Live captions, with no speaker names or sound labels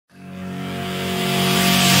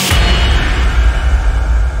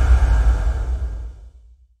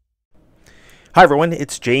Hi everyone,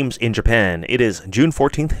 it's James in Japan. It is June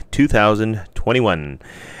 14th, 2021.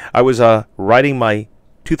 I was riding my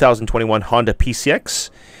 2021 Honda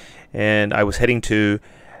PCX and I was heading to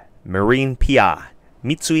Marine Pia,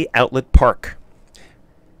 Mitsui Outlet Park.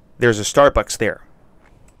 There's a Starbucks there.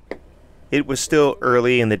 It was still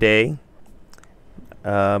early in the day,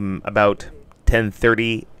 about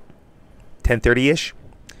 10:30-ish.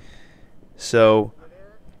 So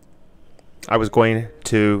I was going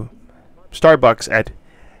to Starbucks at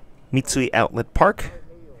Mitsui Outlet Park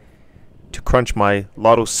to crunch my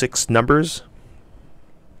Lotto 6 numbers.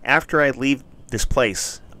 After I leave this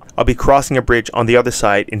place, I'll be crossing a bridge on the other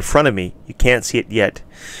side in front of me. You can't see it yet.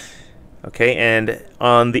 Okay, and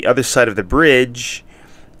on the other side of the bridge,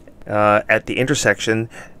 at the intersection,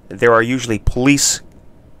 there are usually police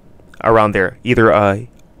around there, either a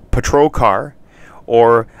patrol car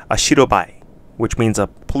or a shirobai, which means a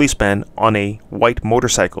policeman on a white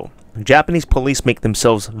motorcycle. Japanese police make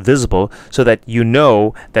themselves visible so that you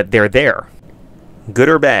know that they're there. Good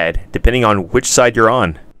or bad, depending on which side you're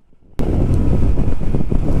on.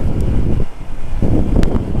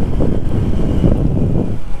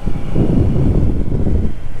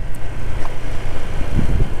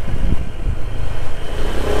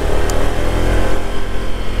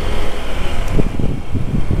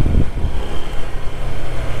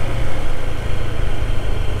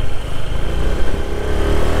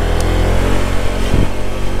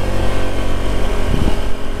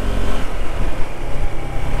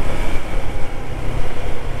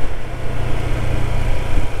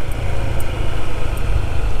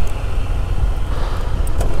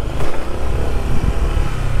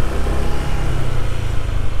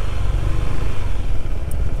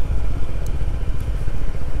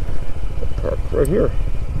 Right here.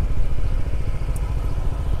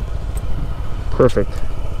 Perfect.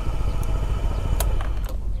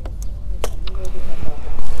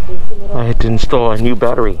 I had to install a new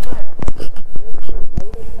battery.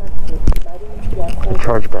 A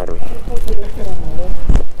charge battery.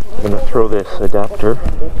 I'm going to throw this adapter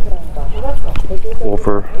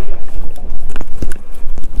over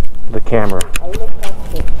the camera.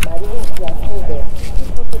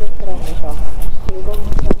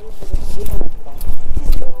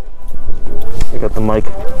 I got the mic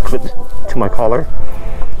clipped to my collar.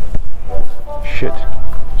 Shit.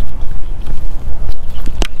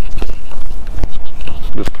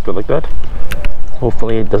 Just keep it like that.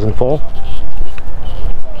 Hopefully it doesn't fall.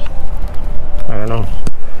 I don't know.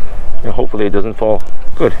 Yeah, hopefully it doesn't fall.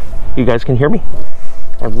 Good. You guys can hear me?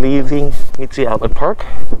 I'm leaving Mitsui Outlet Park.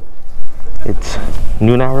 It's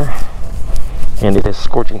noon hour and it is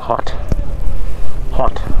scorching hot.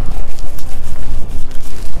 Hot.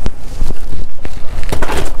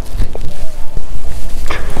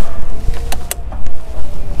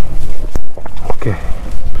 Okay.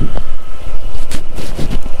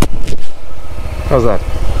 How's that?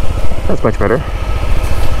 That's much better.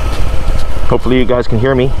 Hopefully you guys can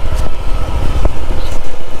hear me.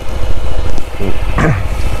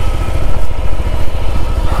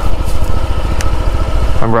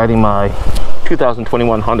 I'm riding my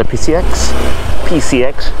 2021 Honda PCX.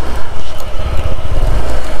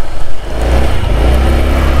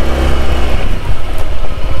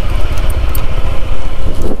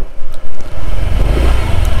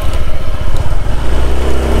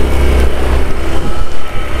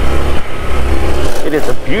 It is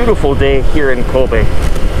a beautiful day here in Kobe.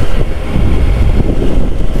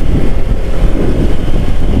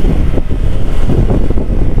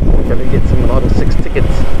 Gotta get some Lotto 6 tickets.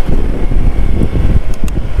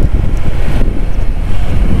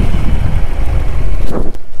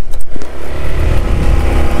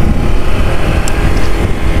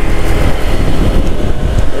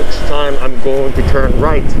 Next time I'm going to turn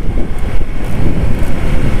right.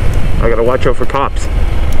 I gotta watch out for cops.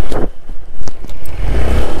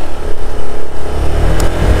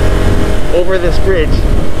 Over this bridge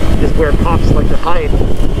is where cops like to hide.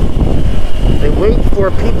 They wait for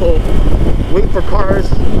people, wait for cars,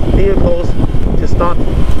 vehicles to stop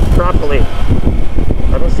properly.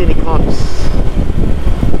 I don't see any cops.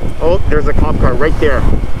 Oh, there's a cop car right there.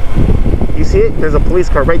 You see it? There's a police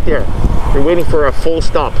car right there. They're waiting for a full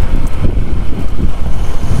stop.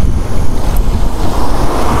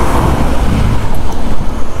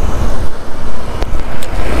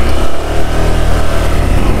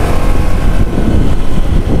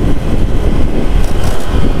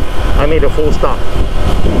 I made a full stop.